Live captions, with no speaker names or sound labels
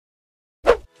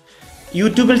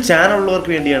യൂട്യൂബിൽ ചാനൽ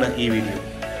ഉള്ളവർക്ക് വേണ്ടിയാണ് ഈ വീഡിയോ.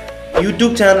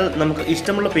 യൂട്യൂബ് ചാനൽ നമുക്ക്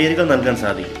ഇഷ്ടമുള്ള പേരുകൾ നൽകാൻ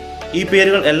സാധിക്കും. ഈ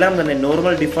പേരുകൾ എല്ലാം തന്നെ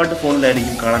നോർമൽ ഡിഫോൾട്ട്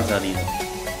ഫോണിലായിരിക്കും കാണാൻ സാധിക്കുന്നത്.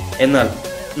 എന്നാൽ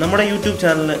നമ്മുടെ യൂട്യൂബ്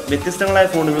ചാനലിന് വ്യത്യസ്തങ്ങളായ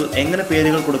ഫോണുകൾ എങ്ങനെ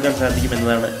പേരുകൾ കൊടുക്കാൻ സാധിക്കും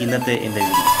എന്നതാണ് ഇന്നത്തെ എൻ്റെ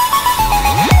വീഡിയോ.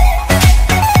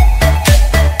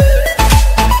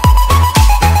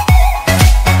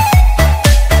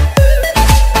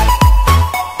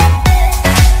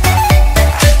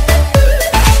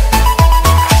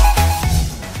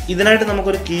 ഇതിനായിട്ട്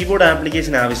നമുക്കൊരു കീബോർഡ്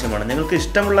ആപ്ലിക്കേഷൻ ആവശ്യമാണ്. നിങ്ങൾക്ക്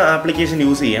ഇഷ്ടമുള്ള ആപ്ലിക്കേഷൻ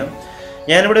യൂസ് ചെയ്യാം.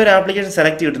 ഞാനിവിടെ ഒരു ആപ്ലിക്കേഷൻ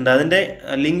സെലക്ട് ചെയ്തിട്ടുണ്ട്. അതിൻ്റെ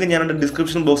ലിങ്ക് ഞാൻ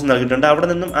ഡിസ്ക്രിപ്ഷൻ ബോക്സിൽ നൽകിയിട്ടുണ്ട്. അവിടെ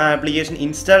നിന്നും ആ ആപ്ലിക്കേഷൻ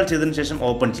ഇൻസ്റ്റാൾ ചെയ്തതിന് ശേഷം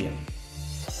ഓപ്പൺ ചെയ്യാം.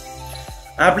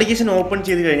 ആപ്ലിക്കേഷൻ ഓപ്പൺ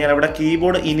ചെയ്ത് കഴിഞ്ഞാൽ അവിടെ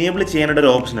കീബോർഡ് ഇനേബിൾ ചെയ്യാനായിട്ട്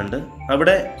ഒരു ഓപ്ഷൻ ഉണ്ട്.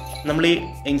 അവിടെ നമ്മൾ ഈ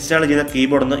ഇൻസ്റ്റാൾ ചെയ്ത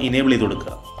കീബോർഡ് ഒന്ന് ഇനേബിൾ ചെയ്ത്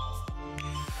കൊടുക്കുക.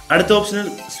 അടുത്ത ഓപ്ഷനിൽ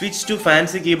സ്വിച്ച് ടു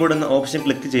ഫാൻസി കീബോർഡ് എന്ന ഓപ്ഷൻ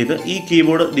ക്ലിക്ക് ചെയ്ത് ഈ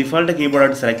കീബോർഡ് ഡിഫോൾട്ട്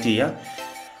കീബോർഡായിട്ട് സെലക്ട് ചെയ്യുക.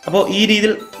 അപ്പോൾ ഈ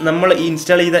രീതിയിൽ നമ്മൾ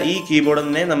ഇൻസ്റ്റാൾ ചെയ്ത ഈ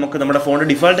കീബോർഡിനെ നമുക്ക് നമ്മുടെ ഫോണിൻ്റെ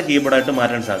ഡിഫോൾട്ട് കീബോർഡായിട്ട്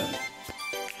മാറ്റാൻ സാധിക്കും.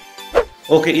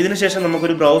 ഓക്കെ, ഇതിനുശേഷം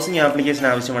നമുക്കൊരു ബ്രൗസിംഗ് ആപ്ലിക്കേഷൻ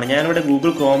ആവശ്യമാണ്. ഞാനിവിടെ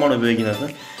ഗൂഗിൾ ക്രോമാണ് ഉപയോഗിക്കുന്നത്.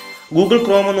 ഗൂഗിൾ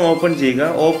ക്രോം ഒന്ന് ഓപ്പൺ ചെയ്യുക.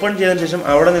 ഓപ്പൺ ചെയ്തതിന് ശേഷം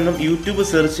അവിടെ നിന്നും യൂട്യൂബ്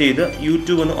സെർച്ച് ചെയ്ത്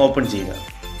യൂട്യൂബ് ഒന്ന് ഓപ്പൺ ചെയ്യുക.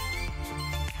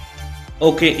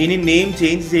 ഓക്കെ, ഇനി നെയിം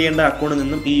ചേഞ്ച് ചെയ്യേണ്ട അക്കൗണ്ടിൽ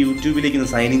നിന്നും ഈ യൂട്യൂബിലേക്ക്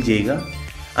ഒന്ന് സൈൻ ഇൻ ചെയ്യുക.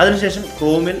 അതിനുശേഷം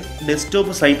ക്രോമിൽ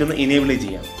ഡെസ്ക്ടോപ്പ് സൈറ്റ് ഒന്ന് ഇനേബിൾ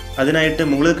ചെയ്യാം. അതിനായിട്ട്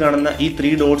മുകളിൽ കാണുന്ന ഈ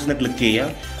 3 ഡോട്ട്സിനെ ക്ലിക്ക്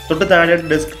ചെയ്യുക. തൊട്ട് താഴെയായിട്ട്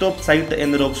ഡെസ്ക്ടോപ്പ് സൈറ്റ്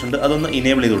എന്നൊരു ഓപ്ഷൻ ഉണ്ട്. അതൊന്ന്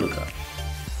ഇനേബിൾ ചെയ്ത് കൊടുക്കുക.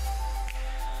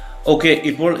 ഓക്കെ,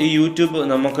 ഇപ്പോൾ ഈ യൂട്യൂബ്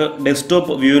നമുക്ക്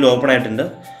ഡെസ്ക്ടോപ്പ് വ്യൂവിൽ ഓപ്പൺ ആയിട്ടുണ്ട്.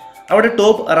 അവിടെ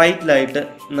ടോപ്പ് റൈറ്റിലായിട്ട്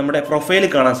നമ്മുടെ പ്രൊഫൈൽ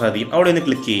കാണാൻ സാധിക്കും. അവിടെ ഒന്ന്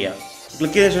ക്ലിക്ക് ചെയ്യുക.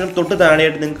 ക്ലിക്ക് ചെയ്ത ശേഷം തൊട്ട്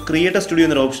താഴെയായിട്ട് നിങ്ങൾക്ക് ക്രിയേറ്റർ സ്റ്റുഡിയോ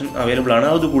എന്നൊരു ഓപ്ഷൻ അവൈലബിൾ ആണ്.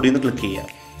 അതുകൂടി ഒന്ന് ക്ലിക്ക് ചെയ്യുക.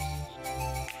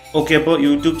 ഓക്കെ, അപ്പോൾ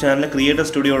YouTube channel creator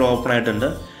studio open ആയിട്ടുണ്ട്.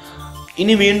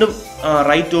 ഇനി വീണ്ടും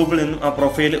റൈറ്റ് ടോപ്പിൽ നിന്നും ആ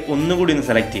പ്രൊഫൈൽ ഒന്നുകൂടി ഒന്ന്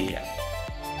സെലക്ട് ചെയ്യുക.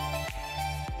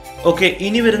 ഓക്കെ,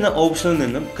 ഇനി വരുന്ന ഓപ്ഷനിൽ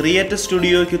നിന്നും ക്രിയേറ്റർ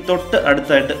സ്റ്റുഡിയോയ്ക്ക് തൊട്ട്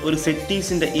അടുത്തായിട്ട് ഒരു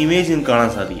സെറ്റിങ്സിൻ്റെ ഇമേജ് നിങ്ങൾക്ക് കാണാൻ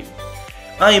സാധിക്കും.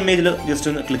 ആ ഇമേജിൽ ജസ്റ്റ്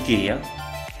ഒന്ന് ക്ലിക്ക് ചെയ്യുക.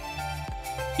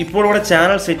 ഇപ്പോൾ ഇവിടെ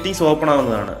ചാനൽ സെറ്റിങ്സ് ഓപ്പൺ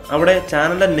ആവുന്നതാണ്. അവിടെ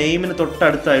ചാനലിൻ്റെ നെയിമിന്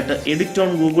തൊട്ടടുത്തായിട്ട് എഡിറ്റ് ഓൺ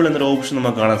ഗൂഗിൾ എന്നൊരു ഓപ്ഷൻ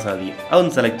നമുക്ക് കാണാൻ സാധിക്കും.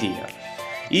 അതൊന്ന് സെലക്ട് ചെയ്യുക.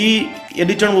 ഈ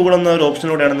എഡിറ്റ് ഓൺ ഗൂഗിൾ എന്ന ഒരു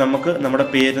ഓപ്ഷനിലൂടെയാണ് നമുക്ക് നമ്മുടെ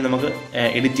പേര് നമുക്ക്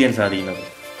എഡിറ്റ് ചെയ്യാൻ സാധിക്കുന്നത്.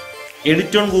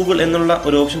 എഡിറ്റ് ഓൺ ഗൂഗിൾ എന്നുള്ള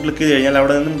ഒരു ഓപ്ഷൻ ക്ലിക്ക് ചെയ്ത് കഴിഞ്ഞാൽ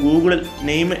അവിടെ നിന്നും ഗൂഗിളിൽ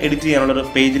നെയിം എഡിറ്റ് ചെയ്യാനുള്ള ഒരു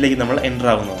പേജിലേക്ക് നമ്മൾ എൻ്റർ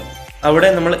ആവുന്നതാണ്. അവിടെ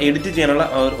നമ്മൾ എഡിറ്റ് ചെയ്യാനുള്ള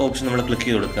ആ ഒരു ഓപ്ഷൻ നമ്മൾ ക്ലിക്ക്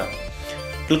ചെയ്ത് കൊടുക്കുക.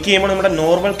 ക്ലിക്ക് ചെയ്യുമ്പോൾ നമ്മുടെ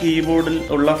നോർമൽ കീബോർഡിൽ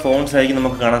ഉള്ള ഫോൺസ് ആയിരിക്കും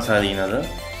നമുക്ക് കാണാൻ സാധിക്കുന്നത്.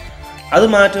 അത്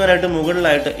മാറ്റുവാനായിട്ട്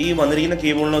മുകളിലായിട്ട് ഈ വന്നിരിക്കുന്ന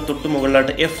കീബോർഡിന് തൊട്ട്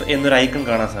മുകളിലായിട്ട് എഫ് എന്നൊരു ഐക്കൺ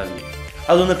കാണാൻ സാധിക്കും.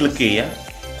 അതൊന്ന് ക്ലിക്ക് ചെയ്യുക.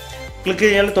 ക്ലിക്ക്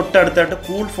ചെയ്യാൻ തൊട്ടടുത്തായിട്ട്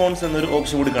കൂൾ ഫോൺസ് എന്നൊരു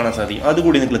ഓപ്ഷൻ കൂടി കാണാൻ സാധിക്കും.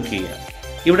 അതുകൂടി ഒന്ന് ക്ലിക്ക് ചെയ്യുക.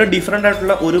 ഇവിടെ ഡിഫറൻ്റ്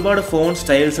ആയിട്ടുള്ള ഒരുപാട് ഫോൺ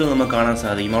സ്റ്റൈൽസുകൾ നമുക്ക് കാണാൻ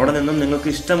സാധിക്കും. അവിടെ നിന്നും നിങ്ങൾക്ക്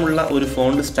ഇഷ്ടമുള്ള ഒരു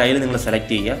ഫോണ്ട് സ്റ്റൈൽ നിങ്ങൾ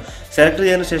സെലക്ട് ചെയ്യുക. സെലക്ട്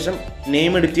ചെയ്തതിന് ശേഷം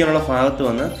നെയിം എഡിറ്റ് ചെയ്യാനുള്ള ഭാഗത്ത്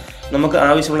വന്ന് നമുക്ക്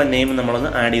ആവശ്യമുള്ള നെയിം നമ്മളൊന്ന്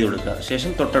ആഡ് ചെയ്ത് കൊടുക്കുക.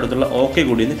 ശേഷം തൊട്ടടുത്തുള്ള ഓക്കെ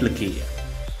കൂടി ഒന്ന് ക്ലിക്ക് ചെയ്യുക.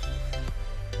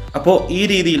 അപ്പോൾ ഈ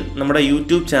രീതിയിൽ നമ്മുടെ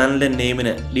യൂട്യൂബ് ചാനലിൻ്റെ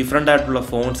നെയിമിന് ഡിഫറൻ്റ് ആയിട്ടുള്ള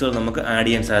ഫോൺസുകൾ നമുക്ക് ആഡ്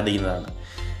ചെയ്യാൻ സാധിക്കുന്നതാണ്.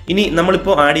 ഇനി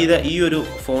നമ്മളിപ്പോൾ ആഡ് ചെയ്ത ഈ ഒരു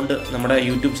ഫോണ്ട് നമ്മുടെ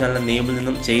യൂട്യൂബ് ചാനലിൻ്റെ നെയിമിൽ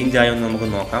നിന്നും ചേഞ്ച് ആയോ എന്ന് നമുക്ക്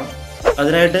നോക്കാം.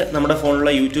 അതിനായിട്ട് നമ്മുടെ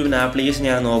ഫോണിലുള്ള യൂട്യൂബിൻ്റെ ആപ്ലിക്കേഷൻ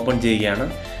ഞാനൊന്ന് ഓപ്പൺ ചെയ്യുകയാണ്.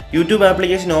 യൂട്യൂബ്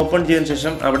ആപ്ലിക്കേഷൻ ഓപ്പൺ ചെയ്തതിന്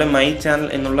ശേഷം അവിടെ മൈ ചാനൽ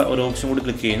എന്നുള്ള ഒരു ഓപ്ഷൻ കൂടി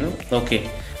ക്ലിക്ക് ചെയ്യുന്നു. ഓക്കെ,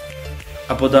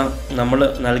 അപ്പോൾ ഇതാ നമ്മൾ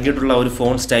നൽകിയിട്ടുള്ള ഒരു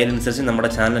ഫോൺ സ്റ്റൈൽ അനുസരിച്ച് നമ്മുടെ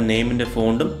ചാനൽ നെയിമിൻ്റെ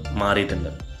ഫോണ്ടും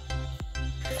മാറിയിട്ടുണ്ട്.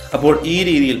 അപ്പോൾ ഈ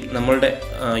രീതിയിൽ നമ്മളുടെ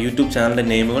യൂട്യൂബ് ചാനലിൻ്റെ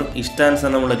നെയിമുകൾ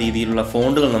ഇഷ്ടാനുസരണമുള്ള രീതിയിലുള്ള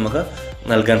ഫോണ്ടുകൾ നമുക്ക്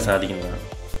നൽകാൻ സാധിക്കുന്നതാണ്.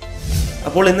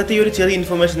 അപ്പോൾ ഇന്നത്തെ ഈ ഒരു ചെറിയ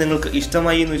ഇൻഫർമേഷൻ നിങ്ങൾക്ക്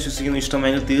ഇഷ്ടമായി എന്ന് വിശ്വസിക്കുന്നു.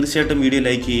 ഇഷ്ടമായെങ്കിൽ തീർച്ചയായിട്ടും വീഡിയോ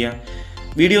ലൈക്ക് ചെയ്യുക.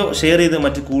 വീഡിയോ ഷെയർ ചെയ്ത്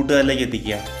മറ്റ് കൂട്ടുകാരിലേക്ക്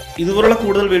എത്തിക്കുക. ഇതുപോലുള്ള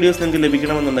കൂടുതൽ വീഡിയോസ് നിങ്ങൾക്ക്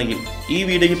ലഭിക്കണമെന്നുണ്ടെങ്കിൽ ഈ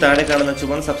വീഡിയോയ്ക്ക് താഴെ കാണുന്ന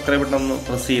ചുവന്ന സബ്സ്ക്രൈബ് ബട്ടൺ ഒന്ന്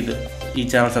പ്രസ് ചെയ്ത് ഈ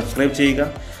ചാനൽ സബ്സ്ക്രൈബ് ചെയ്യുക.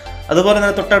 അതുപോലെ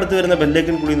തന്നെ തൊട്ടടുത്ത് വരുന്ന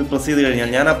ബെല്ലൈക്കൺ കൂടി ഒന്ന് പ്രസ് ചെയ്ത് കഴിഞ്ഞാൽ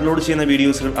ഞാൻ അപ്ലോഡ് ചെയ്യുന്ന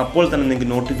വീഡിയോസുകൾ അപ്പോൾ തന്നെ നിങ്ങൾക്ക്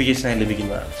നോട്ടിഫിക്കേഷനായി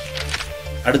ലഭിക്കുന്നതാണ്.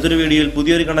 അടുത്തൊരു വീഡിയോയിൽ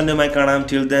പുതിയൊരു കണ്ടന്റുമായി കാണാം.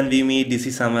 Till then we meet. This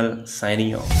is Amal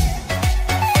signing off.